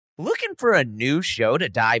Looking for a new show to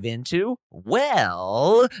dive into?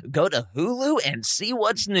 Well, go to Hulu and see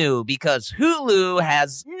what's new because Hulu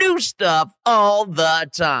has new stuff all the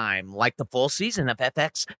time, like the full season of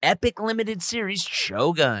FX epic limited series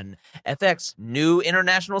Shogun, FX new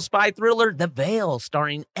international spy thriller The Veil,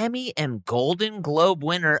 starring Emmy and Golden Globe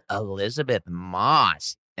winner Elizabeth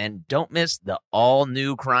Moss. And don't miss the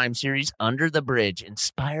all-new crime series Under the Bridge,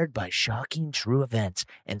 inspired by shocking true events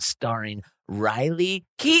and starring Riley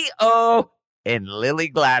Keough and Lily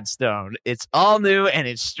Gladstone. It's all new and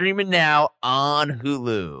it's streaming now on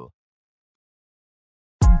Hulu.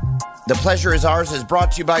 The Pleasure Is Ours is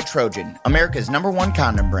brought to you by Trojan, America's #1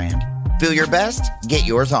 condom brand. Feel your best, get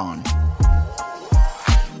yours on.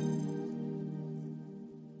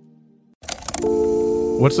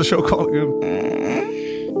 What's the show called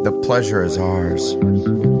again? The Pleasure Is Ours.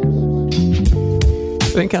 I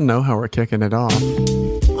think I know how we're kicking it off.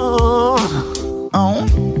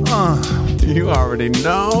 You already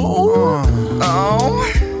know.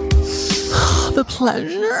 The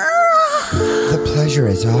pleasure. The pleasure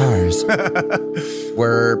is ours.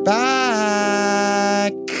 We're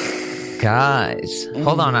back. Guys,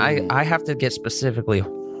 hold on. I have to get specifically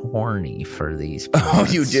horny for these points. Oh,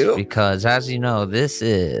 you do? Because as you know, this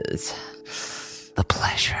is The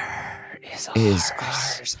Pleasure is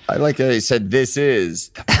ours. I like that he said this is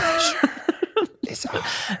the pleasure. Is ours.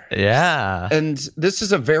 Yeah. And this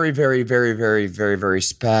is a very, very, very, very, very, very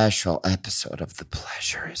special episode of The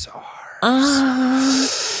Pleasure Is Ours.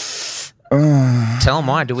 Tell them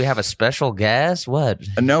why. Do we have a special guest? What?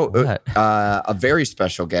 No, a very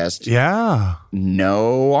special guest. Yeah.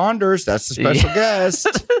 No Anders. That's the special guest.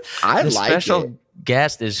 I The like special it.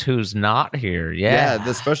 guest is who's not here. Yeah, Yeah.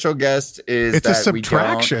 the special guest is It's a that we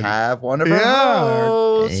subtraction. don't have one of our Yeah.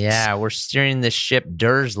 hosts. Yeah, we're steering the ship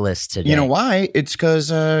Dursless today. You know why? It's because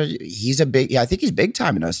he's a big. Yeah, I think he's big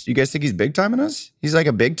timing us. You guys think he's big timing us? He's like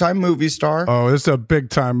a big time movie star. Oh, this is a big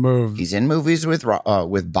time move. He's in movies with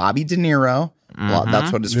Bobby De Niro. Well,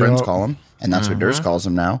 that's what his friends Yep. call him, and that's what Durst calls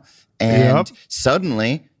him now. And Yep.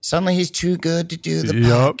 suddenly he's too good to do the Yep.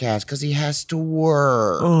 podcast because he has to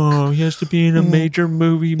work. Oh, he has to be in a major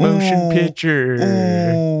movie motion picture.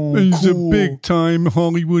 He's a big time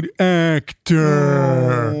Hollywood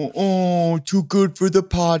actor. Too good for the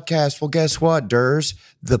podcast. Well, guess what, Durs?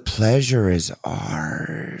 The pleasure is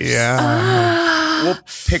ours. Yeah. We'll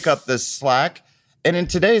pick up the slack. And in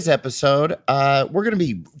today's episode, we're going to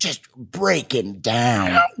be just breaking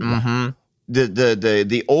down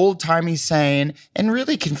the old timey saying and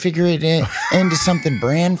really configure it into something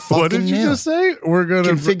brand fucking What did you new. just say? We're going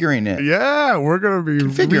to Configuring it. Yeah, we're going to be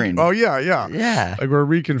Configuring. Oh, yeah. Yeah. Like we're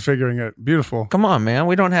reconfiguring it. Beautiful. Come on, man.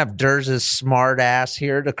 We don't have Durs's smart ass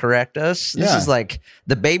here to correct us. This Yeah. is like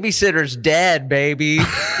the babysitter's dead, baby.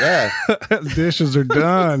 Yeah. Dishes are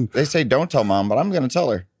done. They say don't tell mom, but I'm going to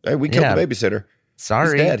tell her. Hey, we killed Yeah. the babysitter.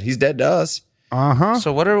 Sorry. He's dead. He's dead to us. Uh-huh.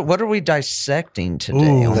 So what are we dissecting today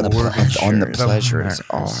Ooh, on the pleasure? On the pleasure is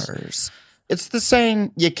ours. It's the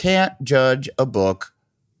saying, you can't judge a book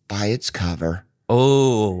by its cover.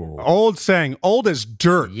 Oh, Old saying, old as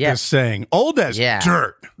dirt. Yeah. This saying, old as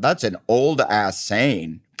dirt. That's an old ass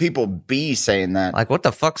saying. People be saying that. like what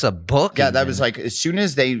the fuck's a book? Yeah, that even? was like as soon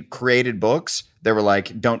as they created books, they were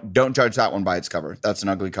like, don't judge that one by its cover. That's an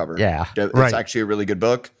ugly cover. Yeah. It's Right. actually a really good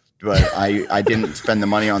book, but I didn't spend the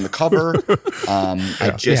money on the cover.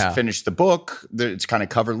 I just Yeah. finished the book. It's kind of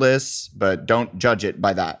coverless, but don't judge it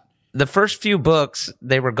by that. the first few books,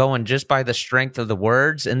 they were going just by the strength of the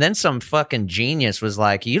words. And then some fucking genius was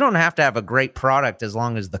like, you don't have to have a great product as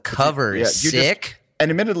long as the cover is you just- sick. And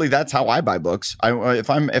admittedly, that's how I buy books. If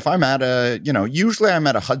I'm at a, usually I'm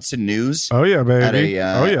at a Hudson News. Oh, yeah, baby.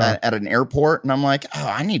 At a oh, yeah. at an airport, and I'm like,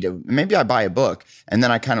 maybe I buy a book, and then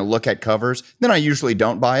I kind of look at covers. Then I usually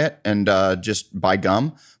don't buy it and just buy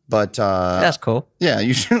gum. But That's cool. yeah,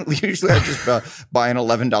 usually I just buy an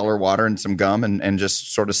 $11 water and some gum and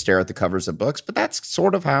just sort of stare at the covers of books. But that's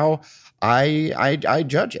sort of how I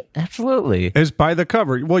judge it. Absolutely. Is by the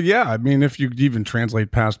cover. Well, yeah. I mean, if you even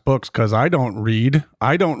translate past books, because I don't read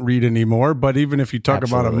anymore. But even if you talk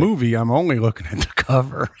about a Absolutely. movie, I'm only looking at the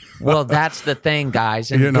cover. Well, that's the thing,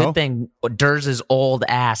 guys. And You the know? good thing Durs's old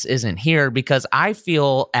ass isn't here because I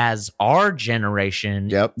feel as our generation,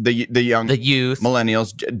 Yep, the young the youth,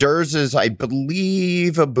 millennials. Durs is, I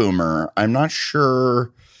believe, a boomer. I'm not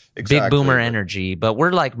sure. Exactly. big boomer energy, but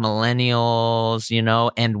we're like millennials,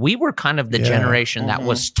 and we were kind of the Yeah. generation that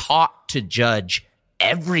was taught to judge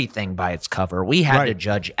everything by its cover. We had to Right.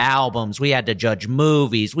 judge albums, we had to judge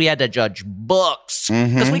movies, we had to judge books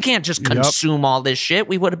because we can't just consume all this shit.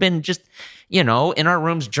 We would have been just, in our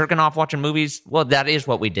rooms jerking off watching movies. Well, that is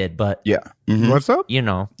what we did, but Yeah. Mhm. What's up?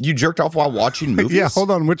 you jerked off while watching movies? Yeah,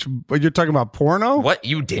 hold on. You're talking about porno? what,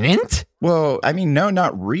 you didn't? Well, I mean, no,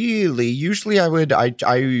 not really. Usually I would,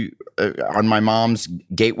 on my mom's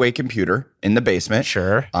gateway computer in the basement,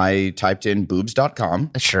 Sure. I typed in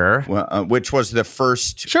boobs.com, Sure. which was the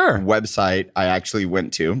first Sure. website I actually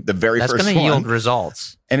went to, the very That's first going to one. yield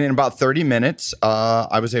results. And in about 30 minutes,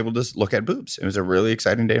 I was able to look at boobs. It was a really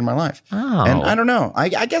exciting day in my life. Oh. And I don't know.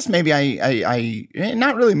 I guess maybe I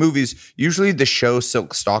not really movies. Usually the show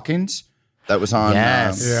Silk Stockings that was on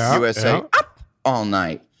Yes. Yeah, USA yeah. up all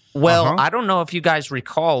night. Well, Uh-huh. I don't know if you guys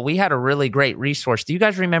recall, we had a really great resource. Do you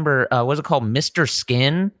guys remember, what was it called? Mr.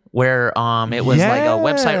 Skin, where it was like a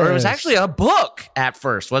website, or it was Yes. actually a book at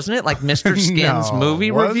first, wasn't it? Like Mr. Skin's No,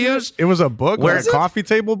 movie was reviews. It was a book, Where- like a coffee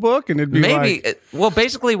table book, and it'd be Maybe. like, Well,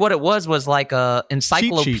 basically what it was like a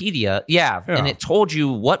encyclopedia. Yeah. Yeah. And it told you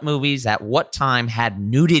what movies at what time had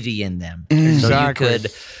nudity in them. Exactly.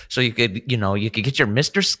 So you could you could get your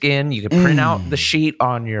Mr. Skin, you could print out the sheet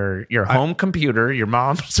on your home computer, your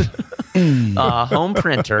mom's home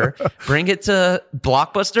printer, bring it to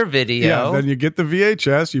Blockbuster Video. yeah. Then you get the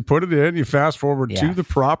VHS, you put it in, you fast forward Yeah. to the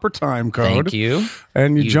proper time code. Thank you.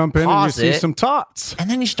 And you You jump in and you pause see it. some tots. And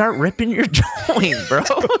then you start ripping your joint, bro.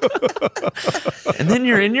 And then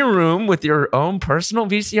you're in your room with your own personal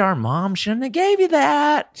VCR. Mom shouldn't have gave you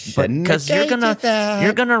that. Shouldn't Because have you're gave gonna you that.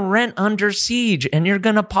 you're gonna rent Under Siege, and you're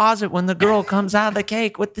gonna pause it when the girl comes out of the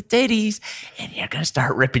cake with the titties, and you're gonna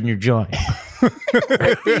start ripping your joint.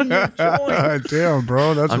 Damn,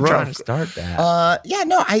 bro, that's I'm trying to rough. start that. Yeah,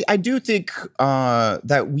 no, I do think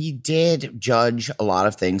that we did judge a lot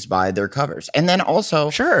of things by their covers. And then also,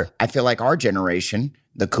 Sure. I feel like our generation,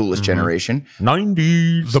 the coolest generation,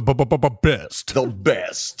 90s. The best. the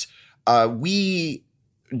best, we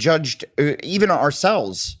judged even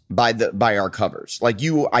ourselves by our covers. Like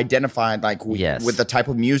you identified, like Yes. with the type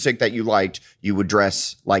of music that you liked, you would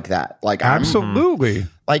dress like that. Like Absolutely.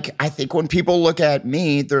 like I think when people look at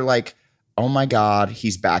me, they're like, "Oh my God,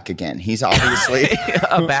 he's back again. He's obviously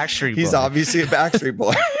A Backstreet he's Boy. obviously a Backstreet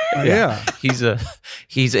Boy." Yeah.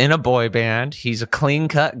 He's in a boy band. He's a clean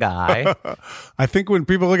cut guy. I think when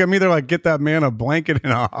people look at me, they're like, get that man a blanket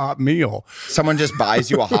and a hot meal. Someone just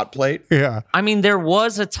buys you a hot plate. Yeah. I mean, there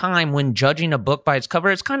was a time when judging a book by its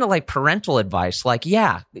cover, it's kind of like parental advice. Like,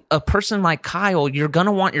 yeah, a person like Kyle, you're going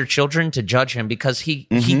to want your children to judge him because he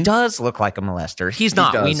does look like a molester. He's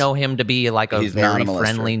not. We does. know him to be like a He's not very a molester.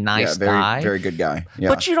 friendly, nice very, guy. very good guy. Yeah.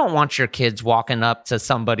 But you don't want your kids walking up to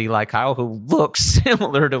somebody like Kyle who looks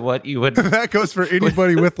similar to what you would. That goes for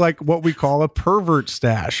anybody with like what we call a pervert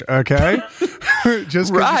stash. Okay. Just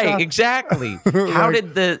 'cause Right, you got- exactly.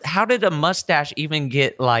 How did a mustache even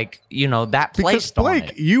get like that because placed on Blake,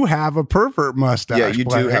 it? you have a pervert mustache. yeah, you do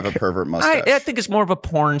Blake. have a pervert mustache. I think it's more of a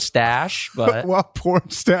porn stash, but Well, porn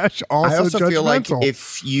stash also, I also feel like judgmental.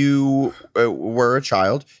 if you were a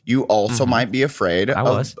child, you also might be afraid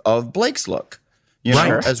was. of Blake's look, you know,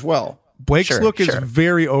 Right. as well. Blake's Sure, look is sure.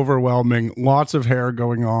 very overwhelming. Lots of hair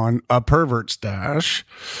going on, a pervert stash.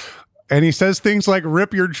 And he says things like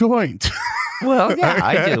rip your joint. well, yeah,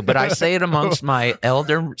 I do. But I say it amongst my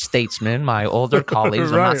elder statesmen, my older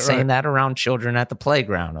colleagues. I'm Right, not saying right. that around children at the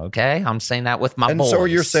playground. Okay, I'm saying that with my And boys. so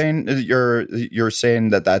you're saying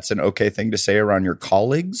that that's an okay thing to say around your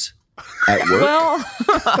colleagues at work? Well,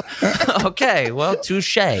 okay. Well,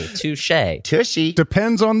 touche. Tushy.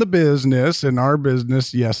 Depends on the business. In our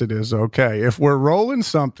business, yes, it is okay. If we're rolling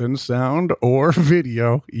something, sound or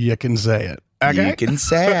video, you can say it. Okay. You can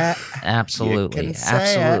say it. Absolutely. You can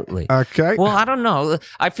say it. Absolutely. Okay. Well, I don't know.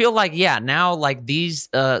 I feel like now like these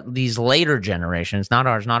later generations, not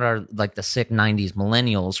our like the sick 90s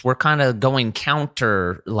millennials, we're kind of going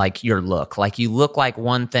counter like your look. Like you look like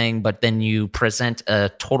one thing, but then you present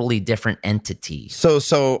a totally different entity. So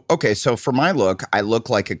for my look, I look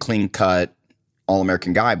like a clean cut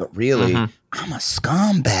all-American guy, but really I'm a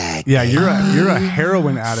scumbag. yeah, you're a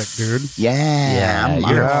heroin addict, dude. Yeah,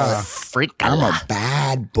 you're Yeah. a freak. I'm a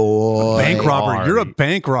bad boy. Bank robber. are. You're a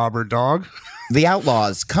bank robber, dog. The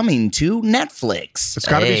Outlaws coming to Netflix. It's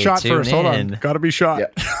got to be Hey, shot tune first. Hold on. in. Got to be shot.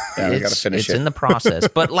 Yeah, we gotta finish it's it. in the process.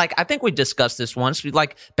 But like, I think we discussed this once.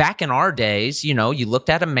 Like back in our days, you looked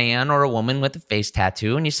at a man or a woman with a face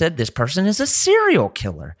tattoo and you said, this person is a serial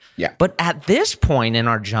killer. Yeah. But at this point in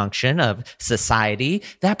our junction of society,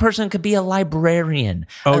 that person could be a librarian,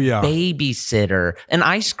 Oh, a yeah. babysitter, an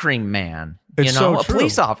ice cream man, It's so a true.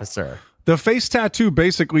 police officer. The face tattoo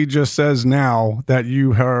basically just says now that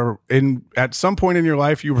you are at some point in your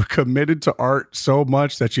life you were committed to art so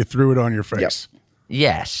much that you threw it on your face.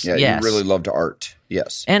 Yes. Yeah, yes. you really loved art.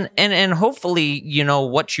 Yes. And hopefully,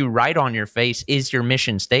 what you write on your face is your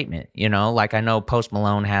mission statement. Like I know Post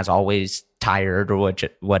Malone has always tired or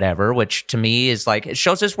whatever, which to me is like, it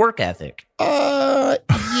shows his work ethic.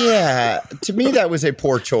 Yeah. To me, that was a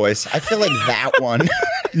poor choice. I feel like that one.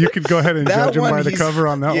 You could go ahead and judge him by the cover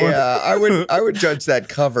on that one. Yeah, I would judge that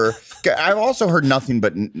cover. I've also heard nothing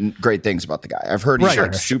but great things about the guy. I've heard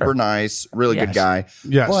he's super nice, really good guy.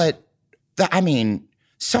 Yes. But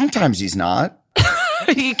sometimes he's not.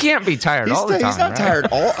 He can't be tired all the time. He's not tired.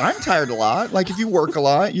 I'm tired a lot. Like if you work a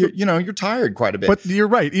lot, you're tired quite a bit. But you're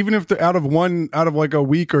right. Even if out of like a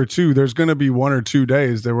week or two, there's going to be 1 or 2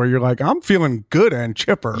 days there where you're like, I'm feeling good and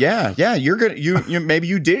chipper. Yeah. You're good. You maybe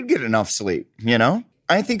you did get enough sleep.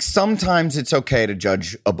 I think sometimes it's okay to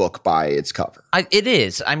judge a book by its cover. It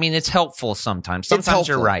is. I mean, it's helpful sometimes. Sometimes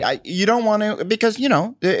you're right. You don't want to, because,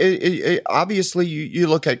 obviously you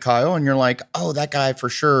look at Kyle and you're like, oh, that guy for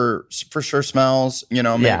sure smells,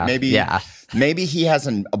 maybe he has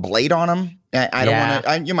a blade on him. I don't want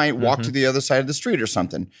to, you might walk to the other side of the street or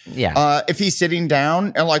something. Yeah. If he's sitting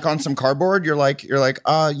down and like on some cardboard, you're like, like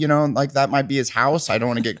that might be his house. I don't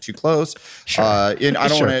want to get too close. Sure. And I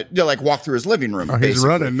don't want to like walk through his living room. He's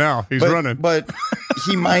running now. He's running. But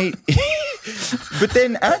he might, but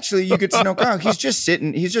then actually you get to know Kyle. He's just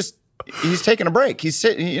sitting. He's taking a break. He's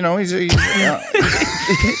sitting, he's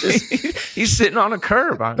sitting on a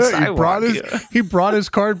curb on the sidewalk. He brought his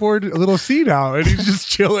cardboard little seat out and he's just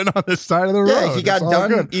chilling on the side of the road. Yeah, he got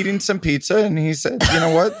done eating some pizza and he said, you know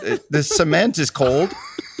what? The cement is cold.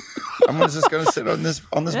 I'm just going to sit on this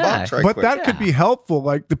box right quick. But that could be helpful.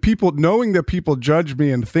 Like knowing that people judge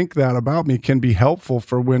me and think that about me can be helpful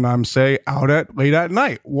for when I'm, say, out late at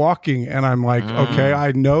night walking and I'm like, okay,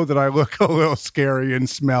 I know that I look a little scary and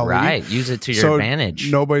smelly. Right. Use it to your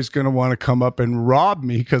advantage. Nobody's going to want to come up and rob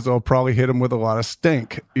me because they'll probably hit them with a lot of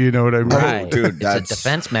stink. You know what I mean? Right. Dude, it's a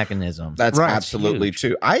defense mechanism. That's absolutely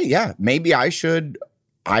true. Maybe I should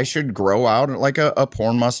grow out like a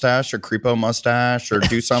porn mustache or creepo mustache or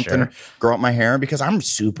do something, grow out my hair because I'm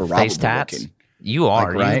super robbable looking. You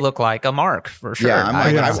are. Like, you look like a mark for sure.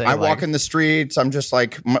 Yeah, I walk in the streets. I'm just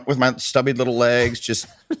like with my stubby little legs, just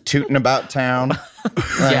tooting about town.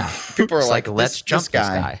 People are like, let's jump this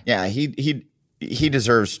guy. Yeah, he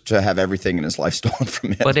deserves to have everything in his life stolen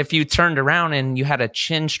from him. But if you turned around and you had a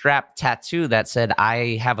chin strap tattoo that said,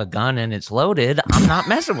 I have a gun and it's loaded, I'm not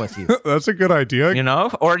messing with you. That's a good idea.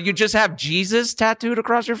 Or you just have Jesus tattooed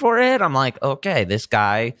across your forehead. I'm like, okay, this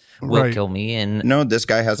guy will kill me. And no, this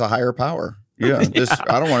guy has a higher power. Yeah, I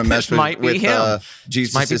don't want to mess with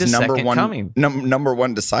Jesus' number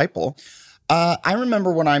one disciple. I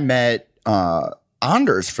remember when I met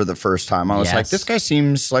Anders for the first time, I was like, this guy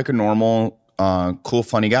seems like a normal, cool,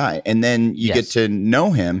 funny guy. And then you get to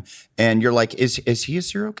know him and you're like, is he a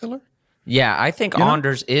serial killer? Yeah, I think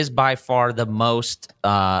Anders is by far the most,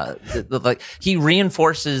 he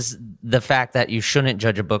reinforces the fact that you shouldn't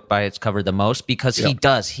judge a book by its cover the most because he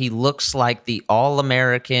does. He looks like the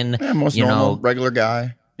all-American, most normal, regular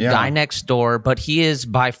guy. Guy next door, but he is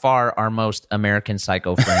by far our most American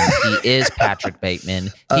Psycho friend. He is Patrick Bateman.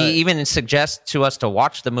 He even suggests to us to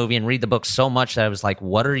watch the movie and read the book so much that I was like,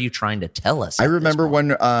 what are you trying to tell us? I remember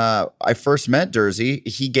when I first met Dersey,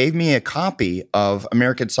 he gave me a copy of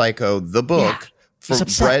American Psycho, the book, from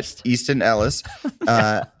Bret Easton Ellis.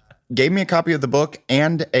 Gave me a copy of the book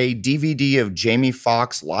and a DVD of Jamie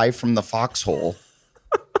Foxx live from the Foxhole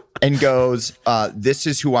and goes, this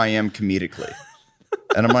is who I am comedically.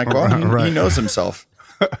 And I'm like, well, he knows himself.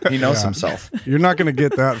 He knows himself. You're not going to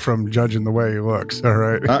get that from judging the way he looks, all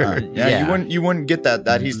right? You wouldn't get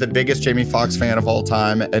that he's the biggest Jamie Foxx fan of all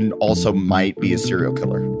time and also might be a serial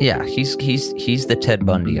killer. Yeah, he's the Ted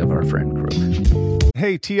Bundy of our friend group.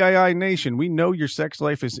 Hey, TII Nation, we know your sex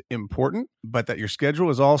life is important, but that your schedule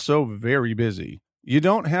is also very busy. You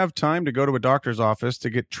don't have time to go to a doctor's office to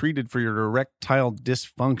get treated for your erectile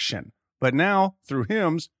dysfunction. But now, through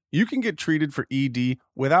HIMS, you can get treated for ED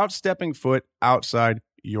without stepping foot outside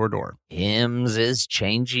your door. HIMS is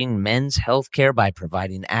changing men's healthcare by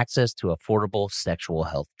providing access to affordable sexual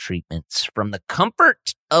health treatments from the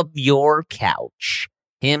comfort of your couch.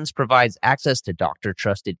 HIMS provides access to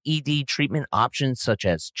doctor-trusted ED treatment options such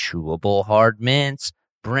as chewable hard mints,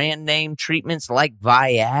 brand name treatments like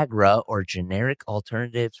Viagra, or generic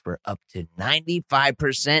alternatives for up to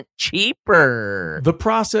 95% cheaper. The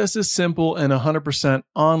process is simple and 100%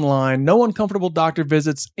 online. No uncomfortable doctor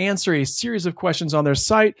visits. Answer a series of questions on their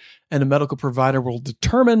site, and a medical provider will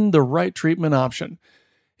determine the right treatment option.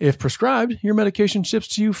 If prescribed, your medication ships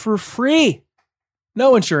to you for free.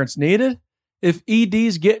 No insurance needed. If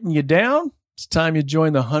ED's getting you down, It's time you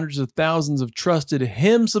join the hundreds of thousands of trusted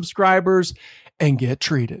Him subscribers and get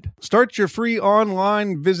treated. Start your free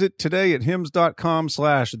online visit today at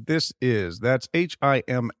hims.com/thisis. That's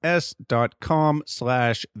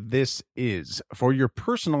HIMS.com/thisis for your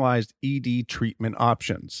personalized ED treatment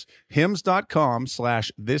options.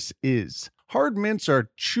 hims.com/thisis. Hard mints are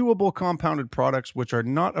chewable compounded products which are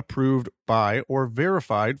not approved by or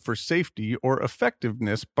verified for safety or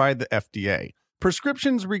effectiveness by the FDA.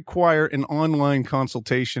 Prescriptions require an online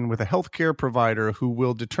consultation with a healthcare provider who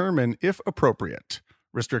will determine if appropriate.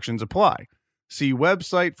 Restrictions apply. See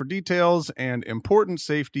website for details and important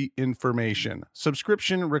safety information.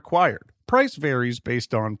 Subscription required. Price varies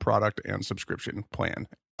based on product and subscription plan.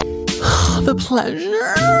 The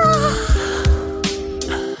pleasure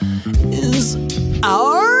is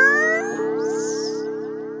ours.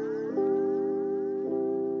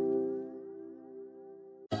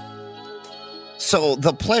 So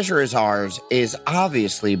the pleasure is ours is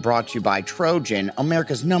obviously brought to you by Trojan,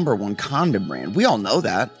 America's #1 condom brand. We all know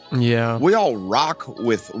that. Yeah. We all rock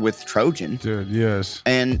with Trojan. Dude, yes.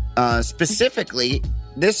 And specifically,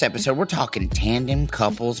 this episode, we're talking Tandem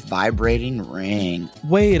Couples Vibrating Ring.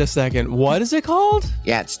 Wait a second. What is it called?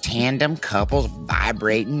 Yeah, it's Tandem Couples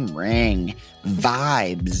Vibrating Ring.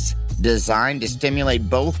 Vibes. Designed to stimulate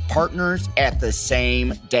both partners at the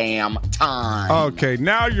same damn time. Okay,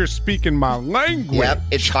 now you're speaking my language. Yep,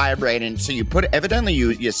 it's vibrating. So you put, evidently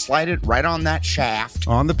you slide it right on that shaft.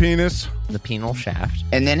 On the penis. The penile shaft.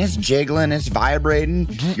 And then it's jiggling, it's vibrating.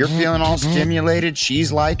 You're feeling all stimulated.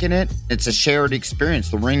 She's liking it. It's a shared experience.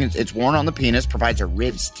 The ring, it's worn on the penis, provides a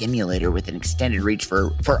rib stimulator with an extended reach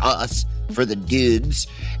for us, for the dudes,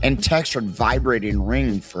 and textured vibrating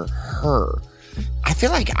ring for her. I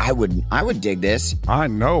feel like I would dig this. I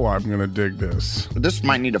know I'm going to dig this. This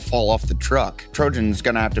might need to fall off the truck. Trojan's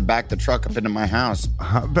going to have to back the truck up into my house.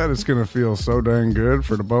 I bet it's going to feel so dang good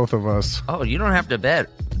for the both of us. Oh, you don't have to bet.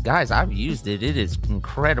 Guys, I've used it. It is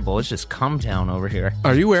incredible. It's just cum town over here.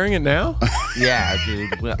 Are you wearing it now? Yeah,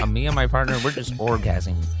 dude. Me and my partner, we're just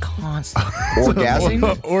orgasming constantly. Orgasming?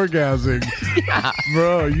 Orgasming. Yeah.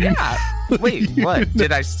 Bro, you... Yeah. Wait, what?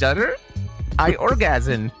 Did I stutter? I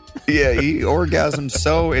orgasm. Yeah, he orgasms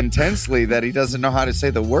so intensely that he doesn't know how to say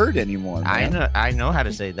the word anymore, man. I know how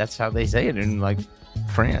to say it. That's how they say it in, like,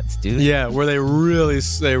 France, dude. Yeah, where they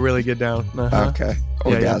really get down. Uh-huh. Okay.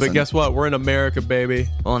 Yeah, but guess what? We're in America, baby.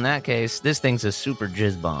 Well, in that case, this thing's a super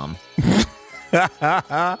jizz bomb.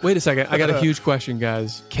 Wait a second. I got a huge question,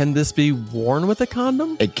 guys. Can this be worn with a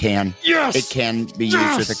condom? It can. Yes! It can be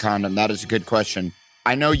used with a condom. That is a good question.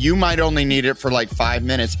 I know you might only need it for like 5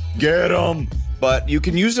 minutes. Get them! But you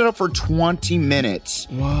can use it up for 20 minutes.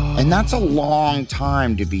 Whoa. And that's a long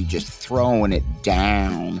time to be just throwing it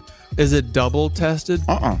down. Is it double tested?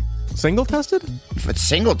 Single tested? If it's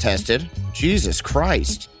single tested, Jesus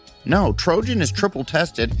Christ. No, Trojan is triple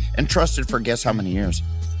tested and trusted for guess how many years?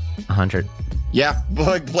 100. Yeah,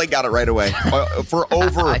 Blake got it right away. For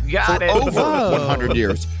over 100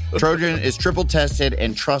 years. Trojan is triple tested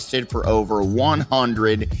and trusted for over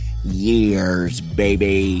 100 years,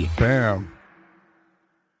 baby. Bam.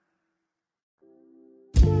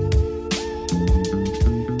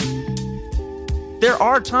 There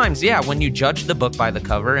are times, yeah, when you judge the book by the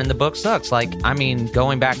cover and the book sucks. Like, I mean,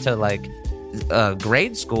 going back to, like,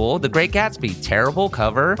 grade school, The Great Gatsby, terrible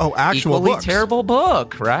cover. Oh, actual equally books. terrible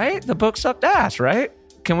book, right? The book sucked ass, right?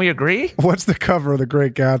 Can we agree? What's the cover of The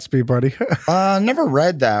Great Gatsby, buddy? Never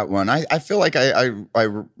read that one. I feel like I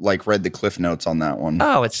like read the Cliff Notes on that one.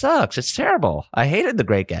 Oh, it sucks. It's terrible. I hated The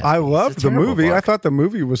Great Gatsby. I loved It's a the terrible movie. book. I thought the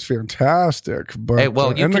movie was fantastic. But, Hey,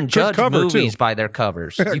 well, you and can the judge cover, movies too. by their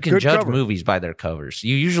covers. Yeah, You can good judge cover. movies by their covers.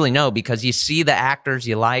 You usually know because you see the actors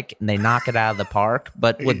you like and they knock it out of the park.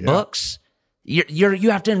 But with books,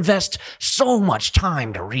 you have to invest so much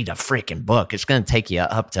time to read a freaking book. It's going to take you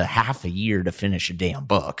up to half a year to finish a damn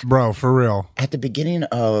book. Bro, for real. At the beginning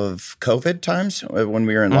of COVID times, when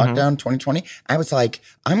we were in lockdown 2020, I was like,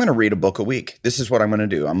 I'm going to read a book a week. This is what I'm going to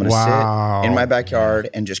do. I'm going to Wow. sit in my backyard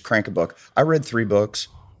and just crank a book. I read 3 books.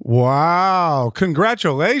 Wow.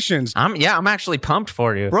 Congratulations. I'm actually pumped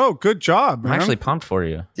for you. Bro, good job, man. I'm actually pumped for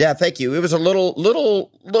you. Yeah, thank you. It was a little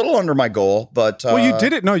under my goal, but Well, you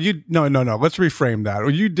did it. No. Let's reframe that. Well,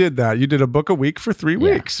 you did that. You did a book a week for 3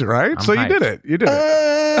 weeks, right? I'm So you hyped. did it. You did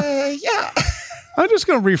it. yeah. I'm just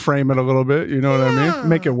going to reframe it a little bit. You know what I mean?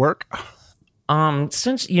 Make it work.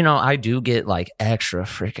 Since I do get like extra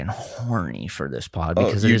freaking horny for this pod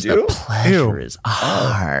because you it is do? the pleasure Ew. is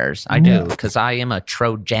ours. I do because I am a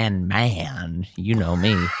Trojan man. You know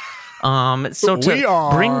me. So to We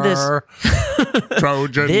are bring this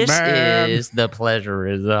Trojan this man. is the pleasure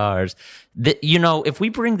is ours. if we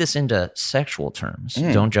bring this into sexual terms,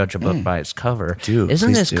 don't judge a book by its cover.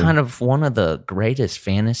 Isn't this kind of one of the greatest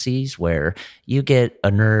fantasies where you get a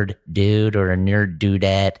nerd dude or a nerd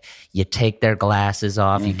dudette, you take their glasses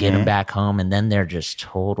off, you get them back home, and then they're just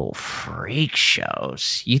total freak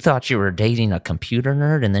shows. You thought you were dating a computer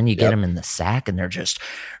nerd, and then you get them in the sack, and they're just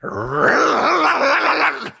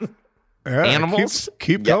animals.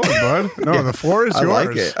 Keep going, bud. No, the floor is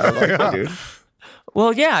yours. I like it, dude.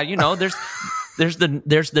 Well, yeah, there's the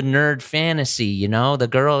nerd fantasy, the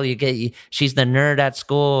girl she's the nerd at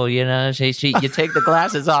school, you take the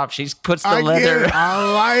glasses off, she puts the leather.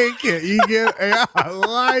 I like it. I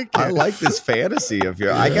like it. I like this fantasy of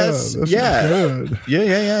yours. I guess, yeah.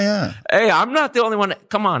 Yeah. Hey, I'm not the only one.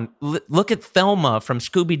 Come on, look at Thelma from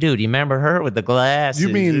Scooby-Doo. Do you remember her with the glasses? You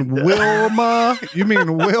mean Wilma?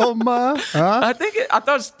 Huh? I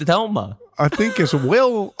thought it's Thelma. I think it's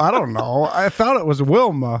Will. I don't know. I thought it was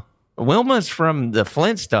Wilma. Wilma's from the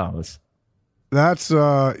Flintstones. That's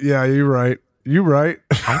yeah, you're right.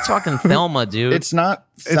 I'm talking Thelma, dude. It's not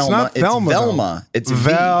Thelma. It's not Thelma. It's Velma. It's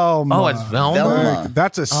Velma. Oh, it's Velma. Velma.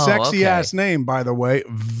 That's a sexy ass name, by the way.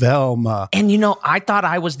 Velma. And I thought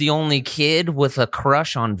I was the only kid with a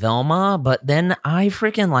crush on Velma, but then I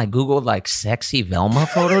freaking Googled sexy Velma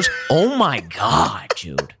photos. Oh my God,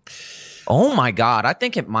 dude. Oh my God, I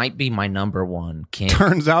think it might be my number one king.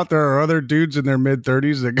 Turns out there are other dudes in their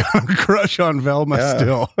mid-30s that got a crush on Velma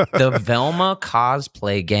still. The Velma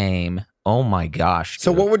cosplay game. Oh my gosh. Dude.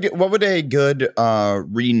 So what would a good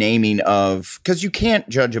renaming of, because you can't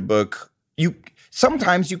judge a book.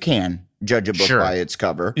 Sometimes you can judge a book by its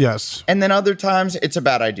cover. Yes. And then other times it's a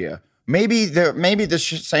bad idea. Maybe the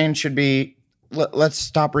saying should be, let's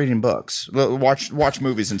stop reading books. Watch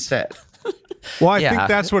movies instead. Well, I think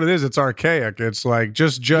that's what it is. It's archaic. It's like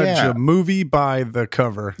just judge a movie by the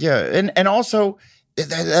cover. Yeah, and also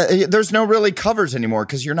there's no really covers anymore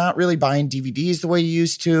because you're not really buying DVDs the way you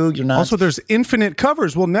used to. You're not. Also, there's infinite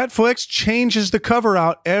covers. Well, Netflix changes the cover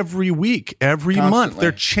out every week, every month.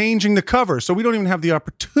 They're changing the cover, so we don't even have the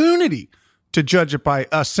opportunity to judge it by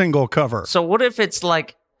a single cover. So what if it's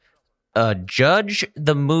judge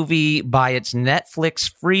the movie by its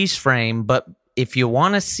Netflix freeze frame, but if you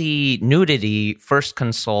want to see nudity, first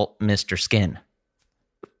consult Mr. Skin.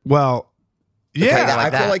 Well, yeah. I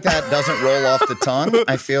feel like that doesn't roll off the tongue.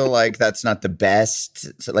 I feel like that's not the best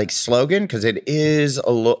slogan because it is a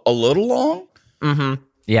little long. Mm-hmm.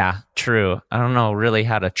 Yeah, true. I don't know really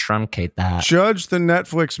how to truncate that. Judge the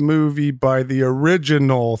Netflix movie by the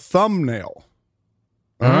original thumbnail.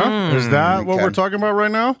 Is that what we're talking about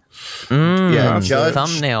right now? Yeah, judge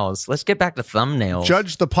thumbnails. Let's get back to thumbnails.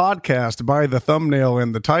 Judge the podcast by the thumbnail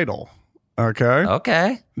and the title.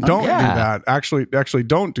 Okay. Don't do that. Actually,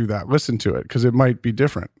 don't do that. Listen to it because it might be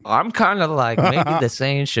different. I'm kind of maybe the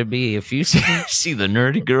saying should be if you see the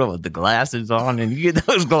nerdy girl with the glasses on and you get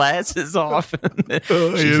those glasses off,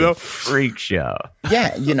 she's a freak show.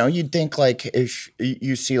 Yeah, you'd think if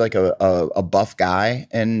you see a buff guy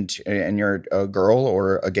and you're a girl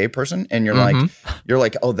or a gay person and you're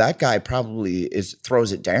like, oh, that guy probably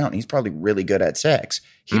throws it down. He's probably really good at sex.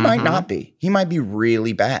 He might not be. He might be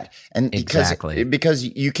really bad. And because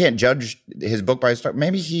you can't judge his book by his start.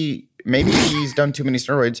 Maybe he's done too many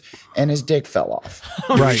steroids and his dick fell off.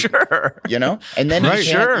 Right. Sure. And then he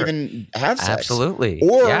can't even have sex. Absolutely.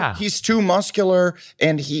 Or he's too muscular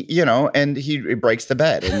and he breaks the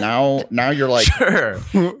bed. And now you're like, sure.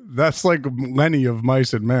 That's like Lenny of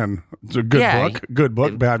Mice and Men. It's a good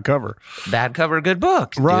book, bad cover. Bad cover, good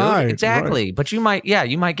book. Right. Dude. Exactly. Right. But you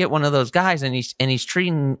might get one of those guys and he's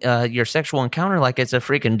treating your sexual encounter like it's a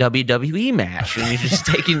freaking WWE match and he's just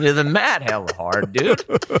taking you to the mat hella hard, dude.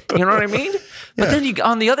 You know what I mean? But then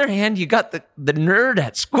on the other hand, you got the nerd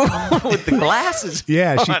at school with the glasses.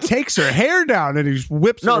 Yeah, she takes her hair down and he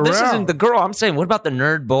whips it around. No, this isn't the girl. I'm saying, what about the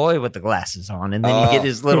nerd boy with the glasses on? And then you get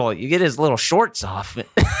his little shorts off.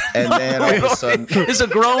 And then all of a sudden, it's a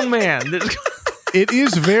grown man. It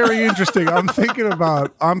is very interesting. I'm thinking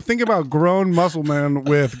about grown muscle men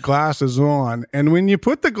with glasses on, and when you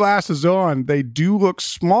put the glasses on, they do look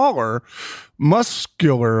smaller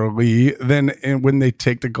muscularly than when they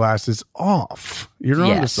take the glasses off. You're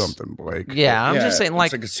onto something, Blake. Yeah, I'm just saying,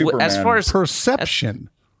 like as far as perception.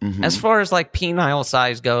 As far as penile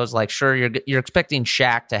size goes, sure, you're expecting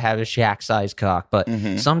Shaq to have a Shaq size cock, but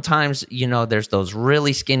sometimes there's those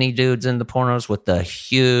really skinny dudes in the pornos with the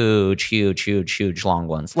huge long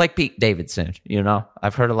ones, like Pete Davidson.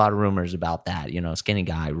 I've heard a lot of rumors about that. Skinny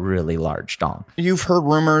guy, really large dong. You've heard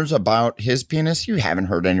rumors about his penis. You haven't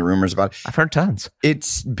heard any rumors about it. I've heard tons.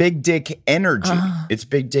 It's big dick energy. It's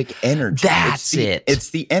big dick energy. That's it. It's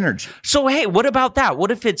the energy. So hey, what about that? What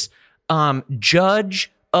if it's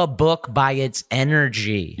judge a book by its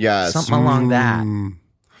energy. Yes. Something along that.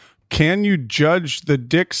 Can you judge the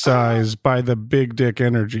dick size by the big dick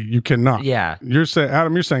energy? You cannot. Yeah. You're saying,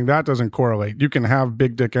 Adam, you're saying that doesn't correlate. You can have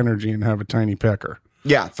big dick energy and have a tiny pecker.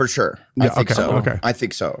 Yeah, for sure. I think okay, so. okay. I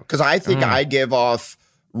think so. Because I think I give off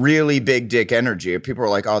really big dick energy. People are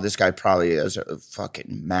like, "Oh, this guy probably is a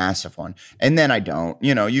fucking massive one," and then I don't.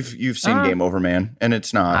 You know, you've seen Game Over Man, and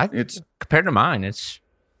it's not. It's compared to mine. It's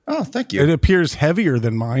thank you. It appears heavier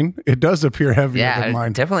than mine. It does appear heavier than it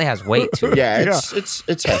mine. definitely has weight to it. Yeah,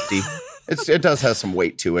 it's hefty. It does have some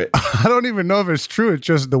weight to it. I don't even know if it's true. It's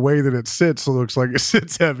just the way that it sits looks like it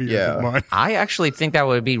sits heavier than mine. I actually think that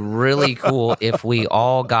would be really cool if we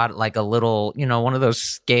all got like a little, one of those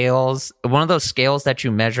scales that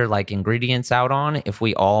you measure like ingredients out on. If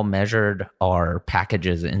we all measured our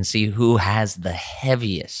packages and see who has the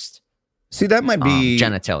heaviest. See, that might be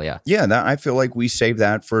genitalia. Yeah, that I feel like we save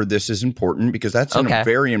that for This Is Important because that's a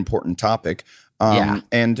very important topic.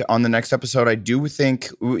 And on the next episode, I do think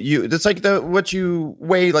it's like what you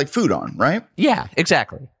weigh like food on, right? Yeah,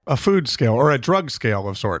 exactly. A food scale or a drug scale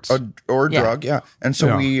of sorts. Or a drug, yeah. And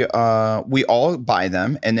so we all buy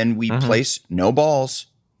them and then we place no balls.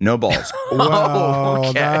 Wow,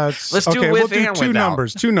 okay. Let's do with we'll do and two without.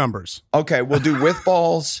 Two numbers. Okay, we'll do with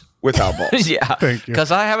balls, without balls. Yeah. Thank you.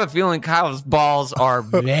 Because I have a feeling Kyle's balls are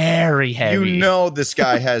very heavy. You know this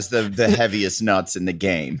guy has the heaviest nuts in the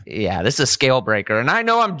game. Yeah, this is a scale breaker. And I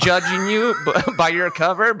know I'm judging you by your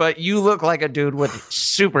cover, but you look like a dude with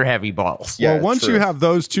super heavy balls. Yeah, well, once true. you have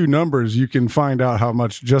those two numbers, you can find out how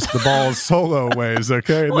much just the balls solo weighs,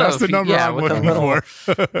 okay? Well, That's the number I'm with a looking little-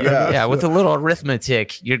 for. Yeah, with a little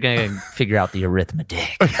arithmetic, you're going to figure out the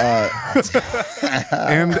arithmetic.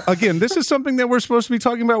 And again, this is something that we're supposed to be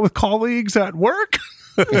talking about with colleagues at work.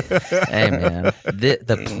 Hey, man,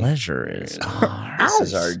 the pleasure is ours. This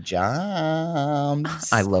is our job.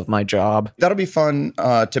 I love my job. That'll be fun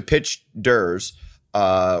to pitch Durs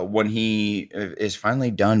when he is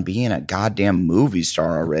finally done being a goddamn movie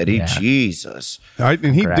star already. Yeah. Jesus.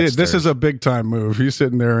 And he Congrats, did. This Durs. is a big time move. He's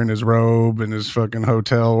sitting there in his robe in his fucking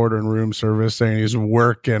hotel ordering room service saying he's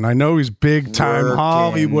working. I know he's big time Working.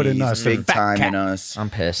 Hollywood in He's us. big time in us. I'm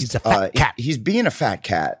pissed. He's a fat cat. He's being a fat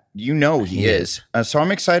cat. You know he is. So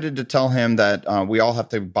I'm excited to tell him that we all have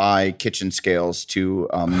to buy kitchen scales to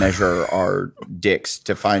measure our dicks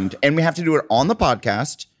to find, and we have to do it on the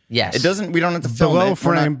podcast. Yes. It doesn't. We don't have to film below it.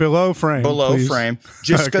 frame, below frame, please.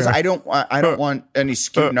 Just because Okay. I don't want any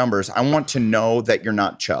skewed numbers. I want to know that you're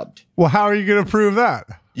not chubbed. Well, how are you going to prove that?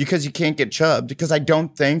 Because you can't get chubbed. Because I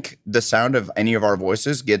don't think the sound of any of our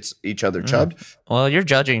voices gets each other chubbed. Well, you're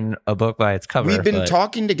judging a book by its cover. We've been but-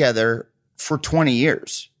 talking together for 20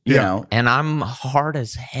 years. You know, And I'm hard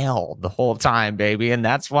as hell the whole time, baby. And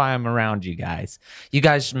that's why I'm around you guys. You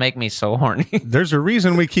guys make me so horny. There's a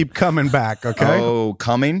reason we keep coming back, okay? Oh,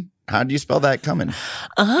 coming? How do you spell that? Coming.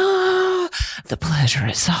 The pleasure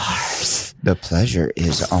is ours. The pleasure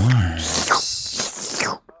is ours.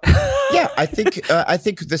 Yeah, I think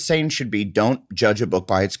the saying should be: don't judge a book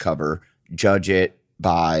by its cover. Judge it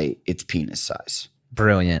by its penis size.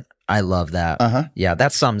 Brilliant. I love that. Yeah,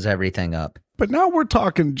 that sums everything up. But now we're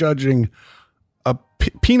talking judging.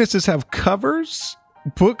 Penises have covers.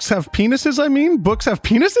 Books have penises. I mean, books have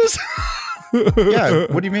penises. Yeah.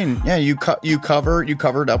 What do you mean? Yeah, you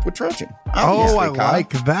covered up with Trojan. Oh, I Obviously, Kyle.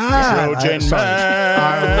 like that. Trojan Sorry. man.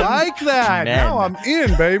 I like that. Men. Now I'm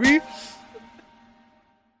in, baby.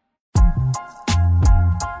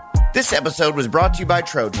 This episode was brought to you by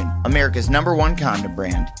Trojan, America's #1 condom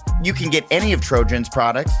brand. You can get any of Trojan's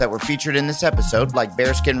products that were featured in this episode, like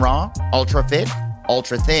Bearskin Raw, Ultra Fit,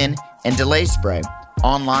 Ultra Thin, and Delay Spray,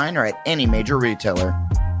 online or at any major retailer.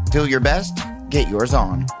 Feel your best, get yours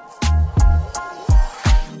on.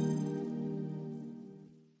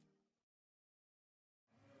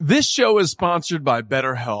 This show is sponsored by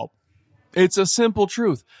BetterHelp. It's a simple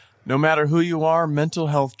truth. No matter who you are, mental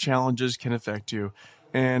health challenges can affect you,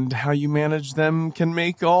 and how you manage them can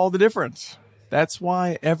make all the difference. That's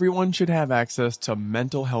why everyone should have access to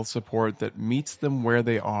mental health support that meets them where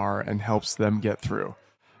they are and helps them get through.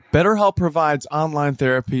 BetterHelp provides online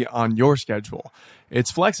therapy on your schedule.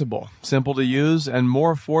 It's flexible, simple to use, and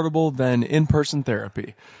more affordable than in-person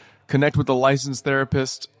therapy. Connect with a licensed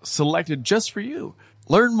therapist selected just for you.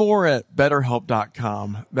 Learn more at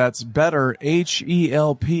BetterHelp.com. That's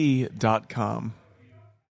BetterHelp.com.